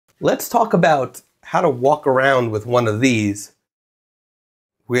Let's talk about how to walk around with one of these,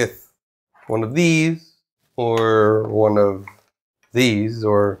 with one of these, or one of these,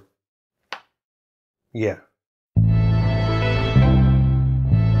 or yeah.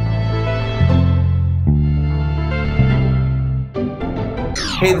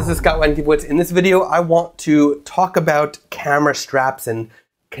 Hey, this is Scott Wettington. In this video, I want to talk about camera straps and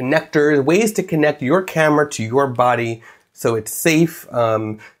connectors, ways to connect your camera to your body so it's safe,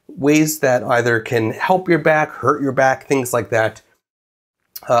 ways that either can help your back, hurt your back, things like that.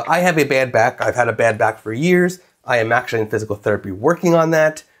 I have a bad back. I've had a bad back for years. I am actually in physical therapy working on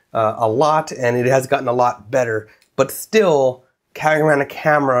that a lot, and it has gotten a lot better. But still, carrying around a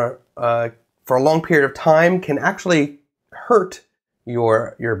camera for a long period of time can actually hurt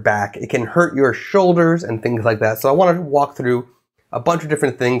your back. It can hurt your shoulders and things like that. So I wanted to walk through a bunch of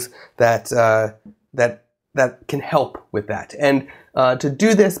different things that that can help with that. And to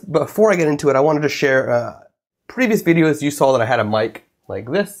do this, before I get into it, I wanted to share previous videos. You saw that I had a mic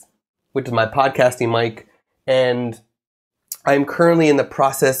like this, which is my podcasting mic, and I'm currently in the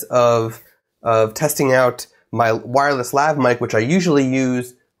process of testing out my wireless lav mic, which I usually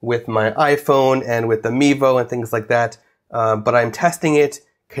use with my iPhone and with the Mevo and things like that. But I'm testing it,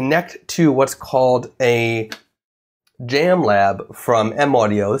 connect to what's called a JamLab from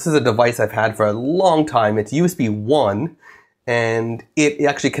M-Audio. This is a device I've had for a long time. It's USB 1, and it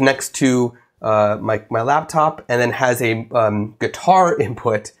actually connects to my laptop and then has a guitar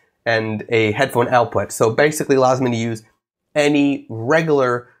input and a headphone output. So basically allows me to use any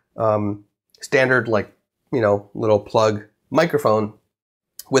regular standard, like, little plug microphone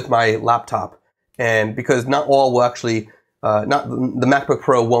with my laptop. And because not all will actually, not the MacBook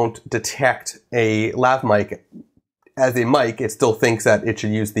Pro won't detect a lav mic as a mic, it still thinks that it should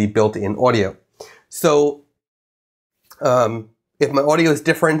use the built-in audio. So if my audio is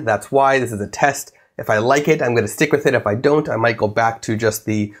different, that's why. This is a test. If I like it, I'm going to stick with it. If I don't, I might go back to just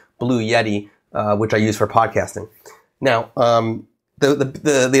the Blue Yeti, which I use for podcasting. Now,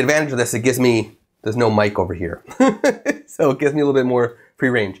 the advantage of this, there's no mic over here. So it gives me a little bit more free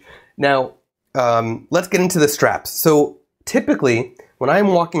range. Now, let's get into the straps. So typically, when I'm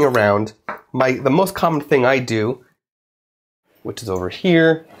walking around, the most common thing I do, which is over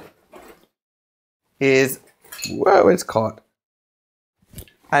here, is, whoa, it's caught.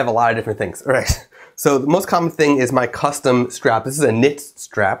 I have a lot of different things. All right. So the most common thing is my custom strap. This is a knit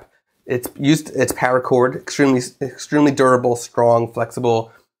strap. It's paracord, extremely durable, strong,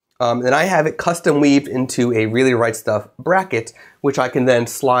 flexible. And I have it custom weaved into a Really Right Stuff bracket, which I can then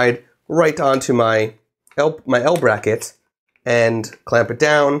slide right onto my L bracket and clamp it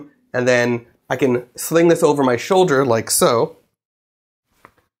down. And then I can sling this over my shoulder like so.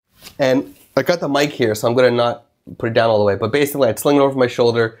 And I got the mic here, so I'm going to not put it down all the way. But basically, I'd sling it over my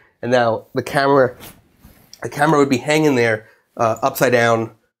shoulder, and now the camera would be hanging there upside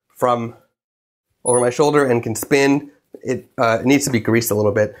down from over my shoulder and can spin. It needs to be greased a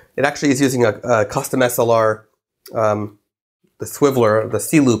little bit. It actually is using a custom SLR, the swiveler, the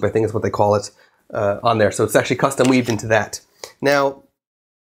C-loop, I think is what they call it, on there. So it's actually custom weaved into that. Now,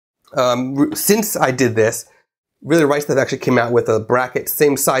 since I did this, Really Right Stuff actually came out with a bracket,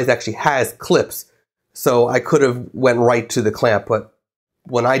 same size, actually has clips. So I could have went right to the clamp, but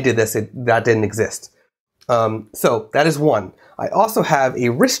when I did this, that didn't exist. So that is one. I also have a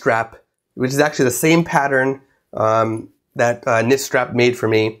wrist strap, which is actually the same pattern that knit strap made for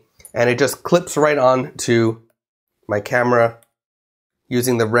me, and it just clips right on to my camera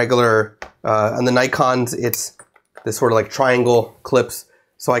using the regular, on the Nikons, it's this sort of like triangle clips,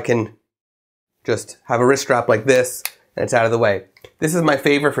 so I can just have a wrist strap like this, and it's out of the way. This is my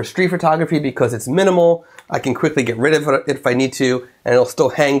favorite for street photography because it's minimal. I can quickly get rid of it if I need to, and it'll still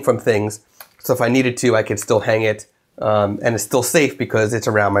hang from things. So if I needed to, I could still hang it, and it's still safe because it's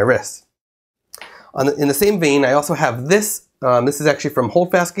around my wrist. In the same vein, I also have this. This is actually from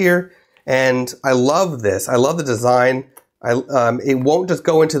Holdfast Gear, and I love this. I love the design. It won't just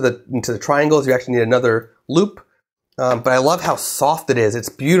go into the triangles. You actually need another loop. But I love how soft it is. It's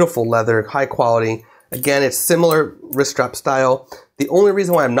beautiful leather, high quality. Again, it's similar wrist strap style. The only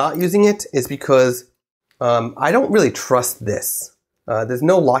reason why I'm not using it is because I don't really trust this. There's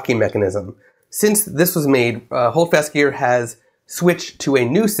no locking mechanism. Since this was made, Holdfast Gear has switched to a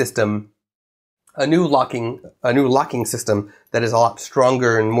new system, a new locking system that is a lot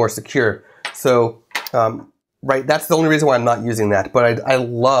stronger and more secure. So, right, that's the only reason why I'm not using that. But I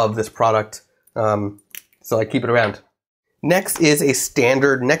love this product, so I keep it around. Next is a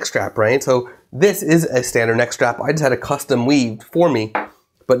standard neck strap, right? So this is a standard neck strap. I just had a custom weaved for me,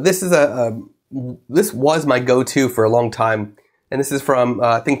 but this is this was my go-to for a long time. and this is from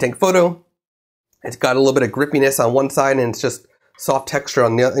Think Tank Photo. It's got a little bit of grippiness on one side, and it's just soft texture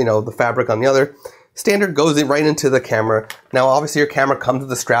on the, the fabric on the other. Standard goes in right into the camera. Now, obviously, your camera comes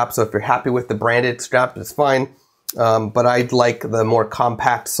with a strap, so if you're happy with the branded strap, it's fine. But I like the more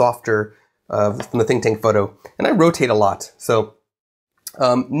compact, softer from the Think Tank Photo, and I rotate a lot. So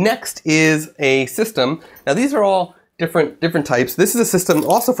next is a system. Now, these are all different types. This is a system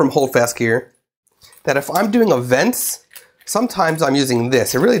also from Holdfast Gear that if I'm doing events, sometimes I'm using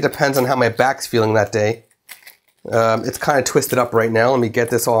this. It really depends on how my back's feeling that day. It's kind of twisted up right now. Let me get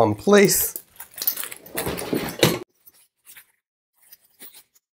this all in place.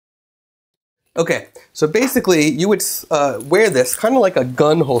 Okay, so basically you would wear this kind of like a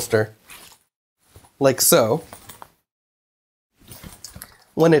gun holster, like so.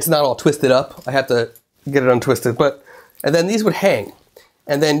 When it's not all twisted up, I have to get it untwisted, and then these would hang.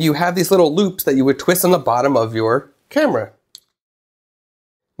 And then you have these little loops that you would twist on the bottom of your camera.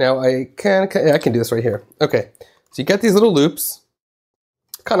 Now I can do this right here. Okay, so you get these little loops.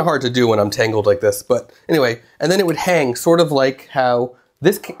 Kind of hard to do when I'm tangled like this, but anyway, and then it would hang sort of like how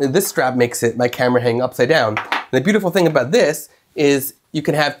this strap makes my camera hang upside down. And the beautiful thing about this is you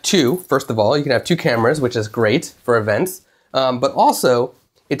can have two. First of all, you can have two cameras, which is great for events. But also,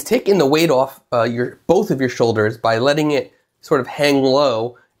 it's taking the weight off both of your shoulders by letting it sort of hang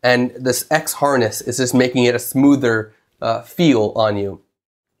low, and this X harness is just making it a smoother feel on you.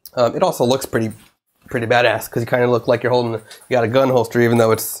 It also looks pretty badass because you kind of look like you got a gun holster, even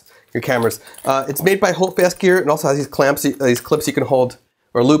though it's your cameras. It's made by Holdfast Gear, and also has these clamps, these clips you can hold,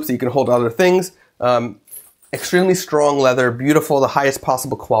 or loops that you can hold other things. Extremely strong leather, beautiful, the highest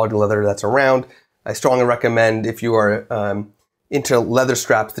possible quality leather that's around. I strongly recommend, if you are into leather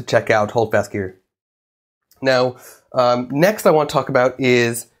straps, to check out Holdfast Gear. Now, next I want to talk about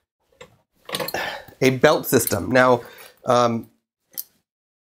is a belt system. Now,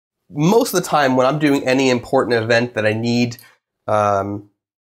 most of the time when I'm doing any important event that I need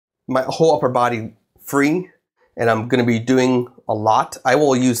my whole upper body free, and I'm going to be doing a lot, I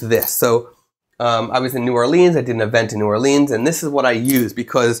will use this. So I was in New Orleans, I did an event in New Orleans, and this is what I use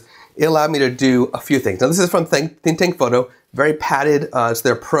because it allowed me to do a few things. Now this is from Think Tank Photo, very padded, it's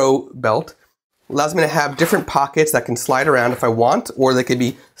their Pro belt. Allows me to have different pockets that can slide around if I want, or they could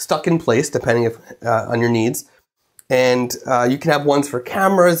be stuck in place depending on your needs. And you can have ones for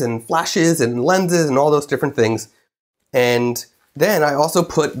cameras and flashes and lenses and all those different things. And then I also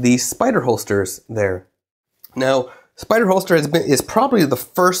put these spider holsters there. Now, spider holster is probably the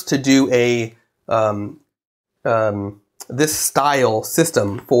first to do this style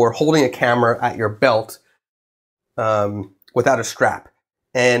system for holding a camera at your belt without a strap.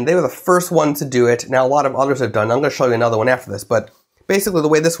 And they were the first one to do it. Now, a lot of others have done. I'm going to show you another one after this. But basically, the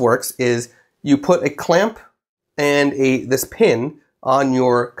way this works is you put a clamp and this pin on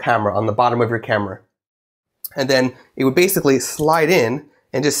your camera, on the bottom of your camera. And then it would basically slide in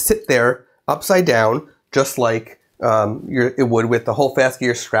and just sit there upside down, just like it would with the Holdfast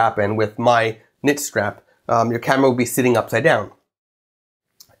Gear strap and with my knit strap. Your camera would be sitting upside down.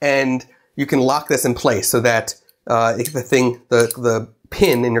 And you can lock this in place so that the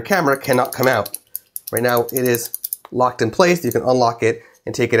pin in your camera cannot come out. Right now it is locked in place. You can unlock it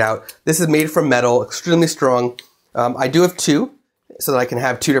and take it out. This is made from metal, extremely strong. I do have two, so that I can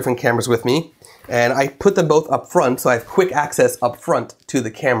have two different cameras with me. And I put them both up front, so I have quick access up front to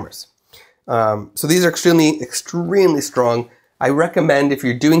the cameras. So these are extremely strong. I recommend, if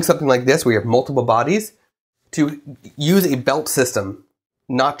you're doing something like this where you have multiple bodies, to use a belt system,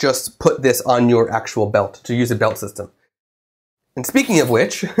 not just put this on your actual belt, to use a belt system. And speaking of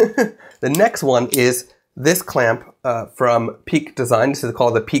which, the next one is this clamp from Peak Design. This is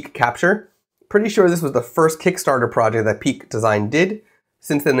called the Peak Capture. Pretty sure this was the first Kickstarter project that Peak Design did.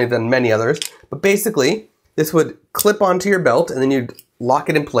 Since then, they've done many others. But basically, this would clip onto your belt, and then you'd lock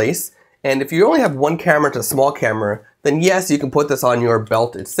it in place. And if you only have one camera to a small camera, then yes, you can put this on your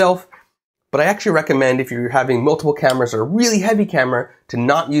belt itself. But I actually recommend, if you're having multiple cameras or a really heavy camera, to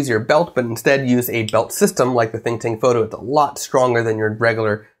not use your belt, but instead use a belt system like the Think Tank Photo. It's a lot stronger than your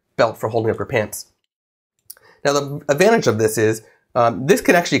regular belt for holding up your pants. Now, the advantage of this is this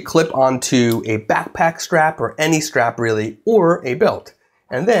can actually clip onto a backpack strap, or any strap really, or a belt.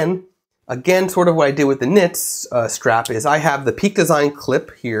 And then, again, sort of what I did with the knits strap is I have the Peak Design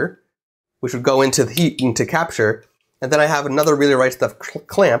clip here, which would go into Capture, and then I have another Really Right Stuff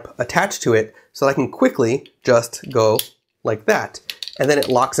clamp attached to it, so I can quickly just go like that. And then it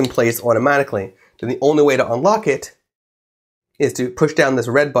locks in place automatically. Then the only way to unlock it is to push down this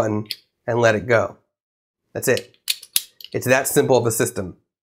red button and let it go. That's it. It's that simple of a system.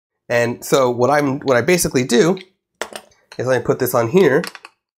 And so what I basically do is I put this on here.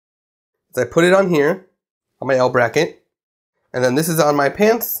 So I put it on here, on my L bracket, and then this is on my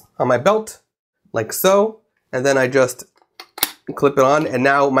pants, on my belt, like so, and then I just clip it on, and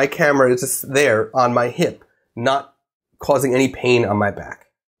now my camera is just there on my hip, not causing any pain on my back.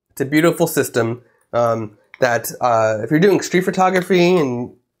 It's a beautiful system that if you're doing street photography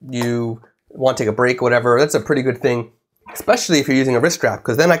and you want to take a break or whatever, that's a pretty good thing, especially if you're using a wrist strap,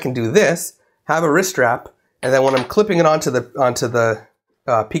 because then I can do this, have a wrist strap, and then when I'm clipping it onto the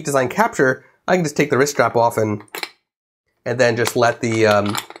Peak Design Capture, I can just take the wrist strap off and then just let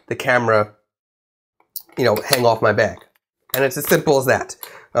the camera, you know, hang off my bag. And it's as simple as that.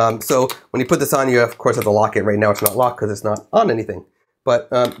 So when you put this on, you of course have to lock it. Right now it's not locked because it's not on anything. But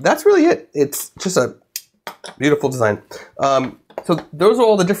that's really it. It's just a beautiful design. So those are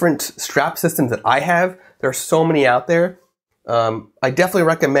all the different strap systems that I have. There are so many out there. I definitely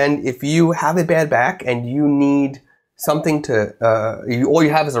recommend if you have a bad back and you need something to, all you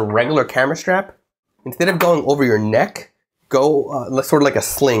have is a regular camera strap, instead of going over your neck, go sort of like a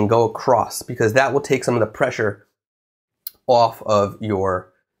sling, go across, because that will take some of the pressure off of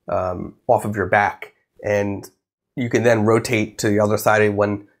your back, and you can then rotate to the other side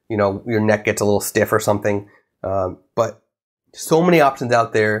when, you know, your neck gets a little stiff or something. But so many options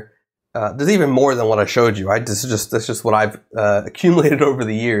out there. There's even more than what I showed you. That's just what I've accumulated over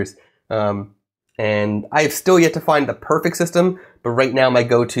the years. And I have still yet to find the perfect system, but right now my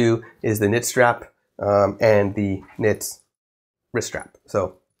go-to is the knit strap and the knits wrist strap.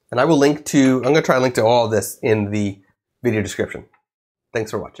 So, and I will link to, I'm going to try to link to all of this in the video description. Thanks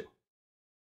for watching.